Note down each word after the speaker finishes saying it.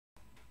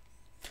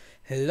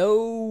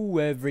Hello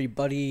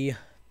everybody,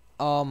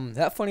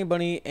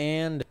 ThatFunnyBunny,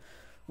 and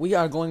we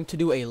are going to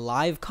do a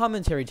live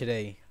commentary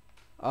today.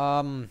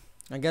 I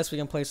guess we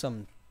can play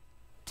some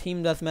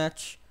team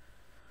deathmatch,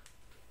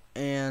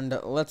 and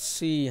let's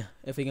see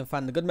if we can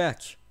find the good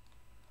match.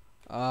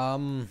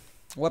 Weapon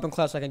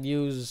class I can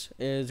use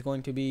is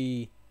going to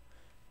be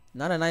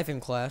not a knifing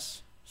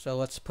class, so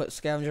let's put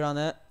scavenger on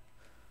that,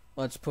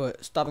 let's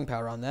put stopping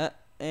power on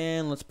that,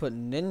 and let's put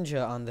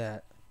ninja on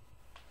that.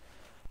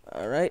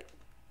 Alright.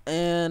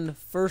 And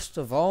first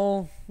of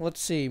all, let's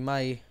see,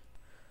 my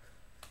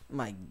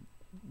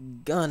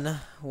gun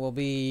will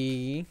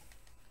be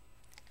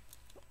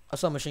a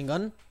submachine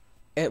gun.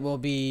 It will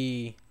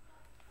be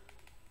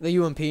the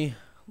UMP,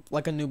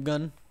 like a noob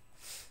gun.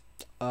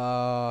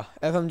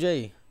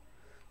 FMJ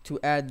to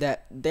add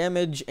that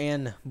damage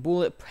and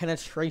bullet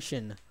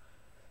penetration.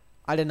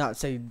 I did not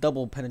say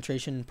double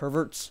penetration,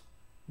 perverts.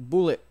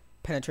 Bullet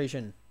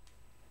penetration.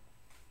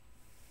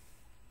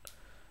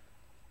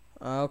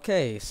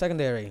 Okay,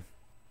 secondary.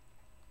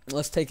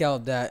 Let's take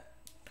out that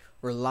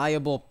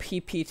reliable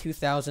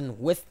PP2000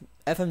 with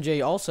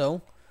FMJ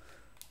also,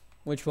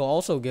 which will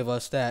also give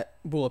us that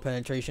bullet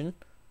penetration.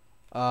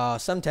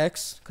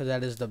 Semtex, because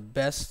that is the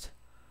best.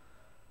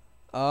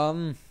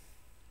 Yeah,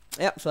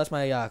 so that's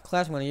my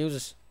class I'm going to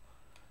use.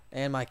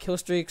 And my kill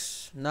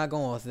streaks, not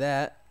going with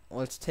that.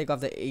 Let's take off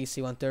the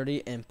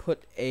AC-130 and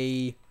put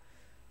a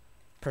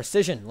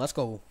precision. Let's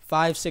go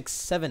 5, 6,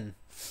 7.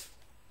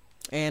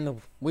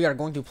 And we are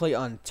going to play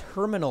on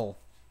Terminal,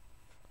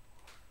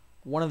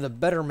 one of the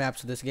better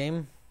maps of this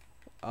game.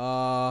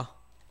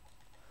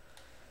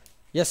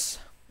 Yes,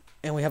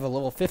 and we have a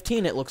level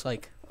 15, it looks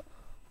like.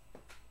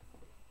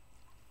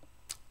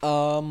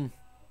 Don't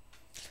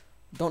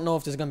know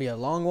if this is gonna be a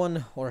long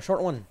one or a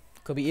short one.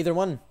 Could be either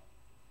one.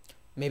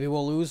 Maybe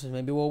we'll lose,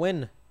 maybe we'll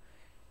win.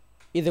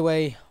 Either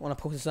way, I want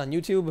to post this on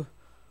YouTube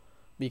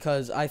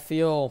because I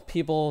feel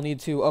people need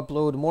to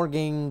upload more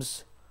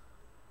games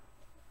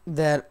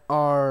that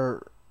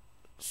are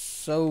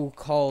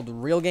so-called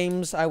real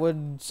games, I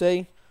would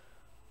say.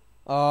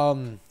 What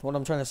I'm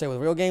trying to say with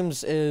real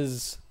games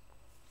is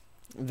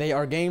they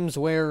are games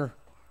where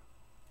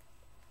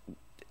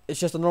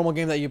it's just a normal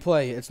game that you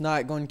play. It's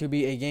not going to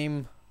be a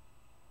game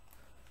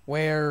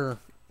where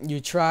you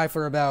try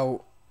for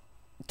about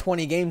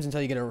 20 games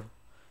until you get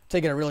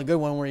a really good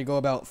one where you go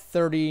about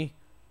 30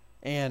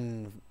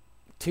 and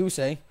 2,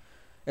 say.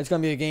 It's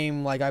going to be a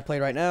game like I play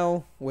right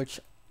now, which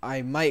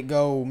I might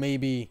go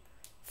maybe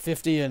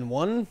 50 and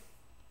 1.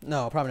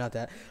 No, probably not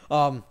that.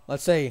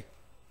 Let's say,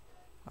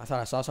 I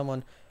thought I saw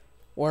someone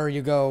where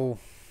you go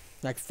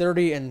like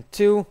 30 and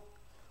 2,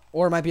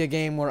 or it might be a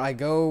game where I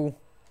go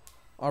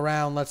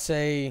around, let's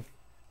say,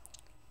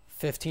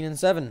 15 and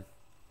 7.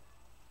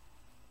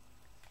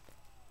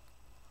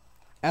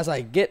 As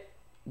I get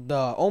the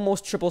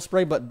almost triple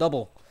spray, but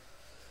double.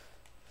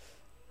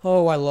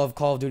 Oh, I love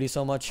Call of Duty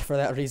so much for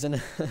that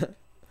reason.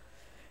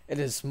 It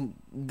is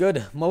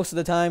good most of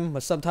the time,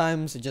 but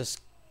sometimes it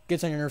just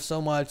gets on your nerves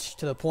so much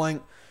to the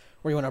point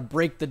where you want to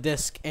break the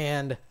disc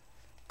and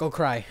go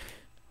cry.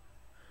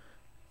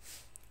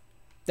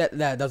 That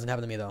doesn't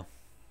happen to me though.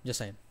 Just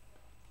saying.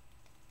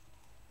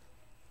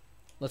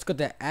 Let's get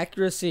that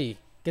accuracy.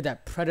 Get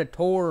that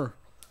predator.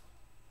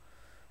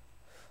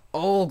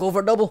 Oh, go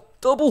for a double.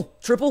 Double.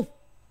 Triple.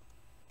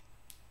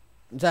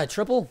 Is that a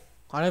triple?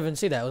 I didn't even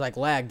see that. It was like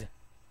lagged.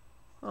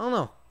 I don't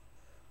know.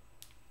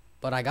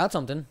 But I got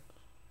something.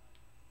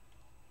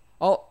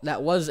 Oh,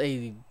 that was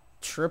a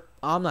trip.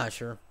 I'm not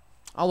sure.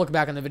 I'll look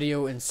back on the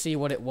video and see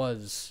what it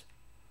was.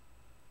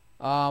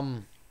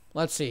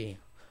 Let's see.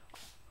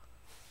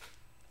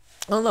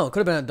 I don't know. It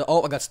could have been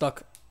oh, I got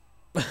stuck.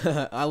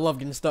 I love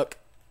getting stuck.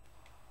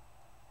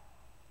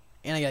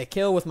 And I got a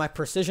kill with my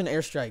precision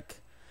airstrike.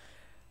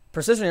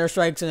 Precision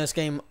airstrikes in this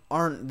game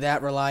aren't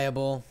that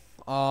reliable.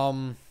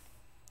 I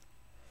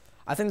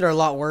think they're a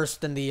lot worse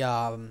than the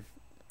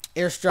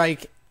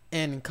airstrike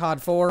in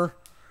Cod 4.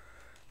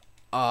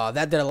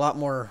 That did a lot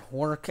more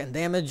work and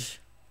damage.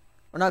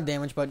 Or not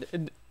damage, but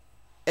it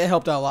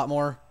helped out a lot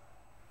more.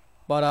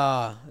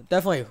 But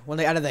definitely, when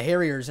they added the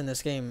Harriers in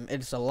this game,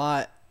 it's a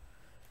lot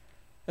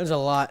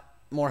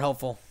more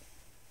helpful.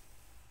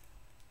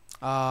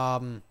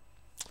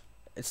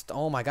 It's,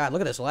 oh my god,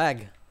 look at this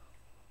lag.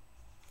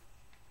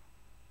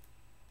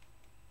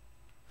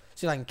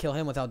 See if I can kill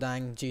him without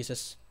dying.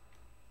 Jesus.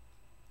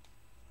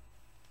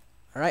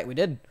 Alright, we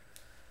did.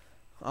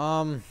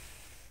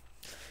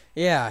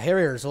 Yeah,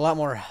 Harrier's a lot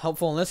more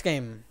helpful in this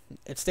game.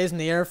 It stays in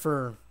the air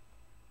for,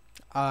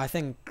 I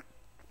think,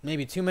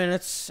 maybe 2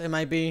 minutes. It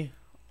might be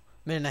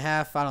minute and a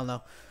half. I don't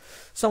know,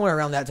 somewhere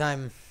around that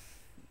time.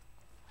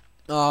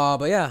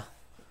 But yeah,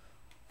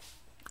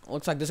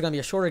 looks like this is gonna be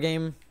a shorter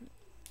game,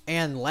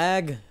 and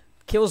lag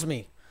kills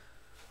me.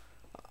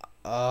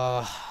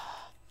 I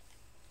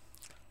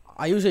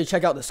usually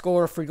check out the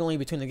score frequently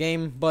between the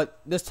game, but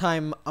this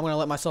time I'm gonna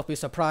let myself be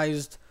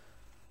surprised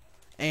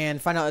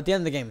and find out at the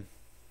end of the game.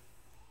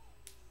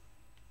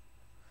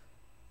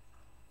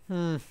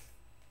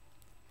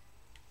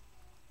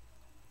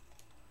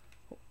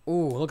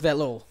 Ooh, look at that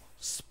little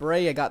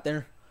spray I got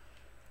there.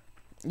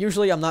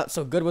 Usually I'm not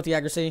so good with the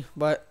accuracy,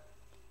 but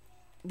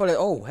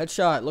oh,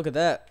 headshot, look at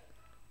that.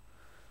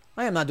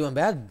 I am not doing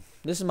bad.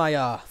 This is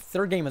my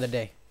third game of the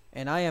day,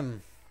 and I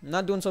am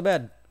not doing so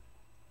bad.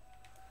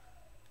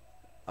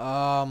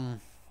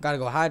 Gotta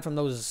go hide from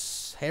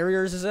those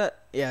Harriers, is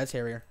that? Yeah, it's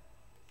Harrier.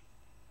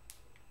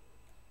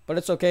 But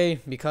it's okay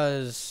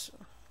because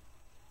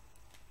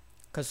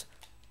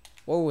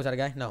whoa, was that a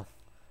guy? No.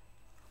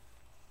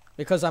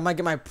 Because I might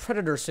get my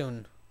Predator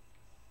soon,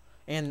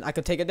 and I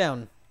could take it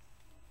down.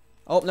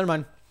 Oh, never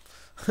mind.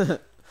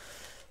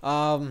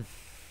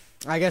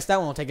 I guess that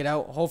one will take it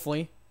out,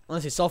 hopefully.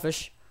 Unless he's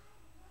selfish.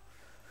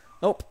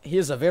 Nope, he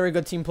is a very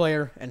good team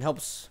player and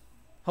helps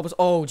us.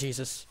 Oh,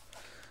 Jesus.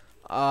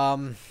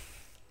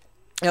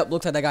 Yep,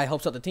 looks like that guy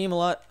helps out the team a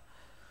lot.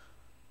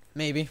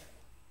 Maybe.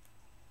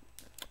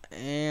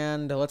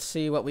 And let's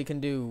see what we can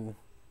do.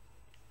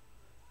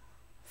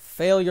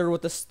 Failure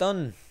with the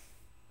stun.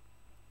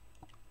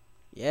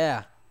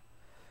 Yeah.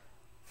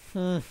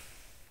 Is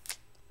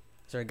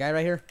there a guy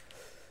right here?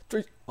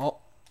 Oh.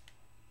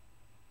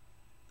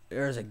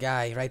 There's a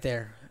guy right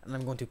there. And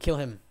I'm going to kill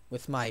him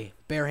with my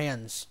bare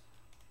hands.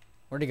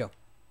 Where'd he go?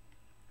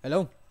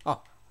 Hello?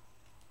 Oh.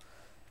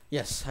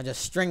 Yes, I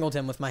just strangled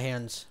him with my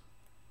hands.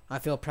 I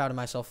feel proud of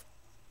myself.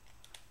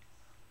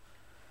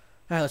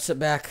 Alright, let's sit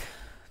back.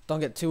 Don't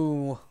get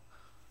too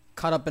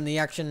caught up in the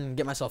action and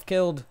get myself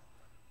killed.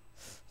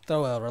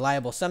 Throw a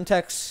reliable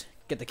Semtex.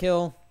 Get the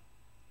kill.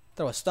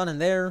 Throw a stun in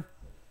there.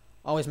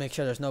 Always make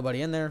sure there's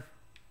nobody in there.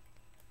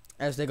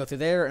 As they go through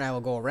there, and I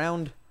will go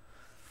around.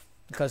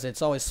 Because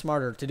it's always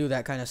smarter to do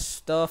that kind of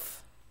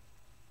stuff.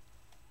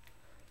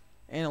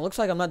 And it looks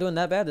like I'm not doing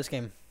that bad this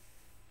game.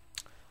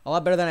 A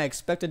lot better than I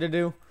expected to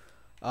do.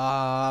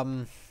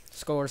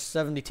 Score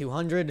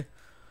 7,200.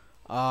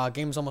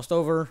 Game's almost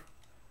over.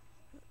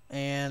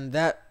 And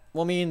that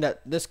will mean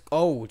that this...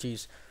 Oh,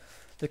 jeez.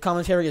 The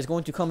commentary is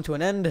going to come to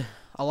an end.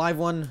 A live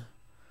one.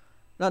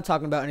 Not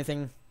talking about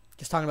anything.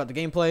 Just talking about the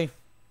gameplay.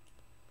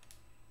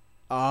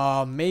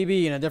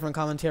 Maybe in a different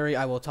commentary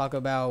I will talk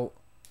about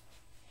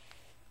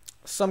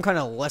some kind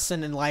of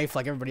lesson in life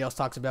like everybody else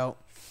talks about.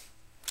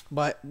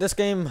 But this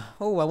game,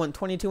 oh, I went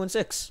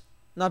 22-6.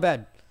 Not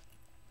bad.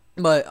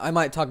 But I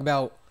might talk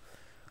about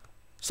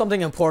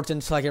something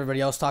important like everybody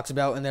else talks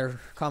about in their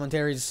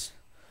commentaries.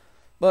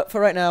 But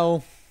for right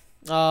now,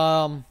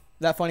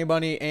 that funny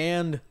bunny,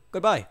 and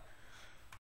goodbye.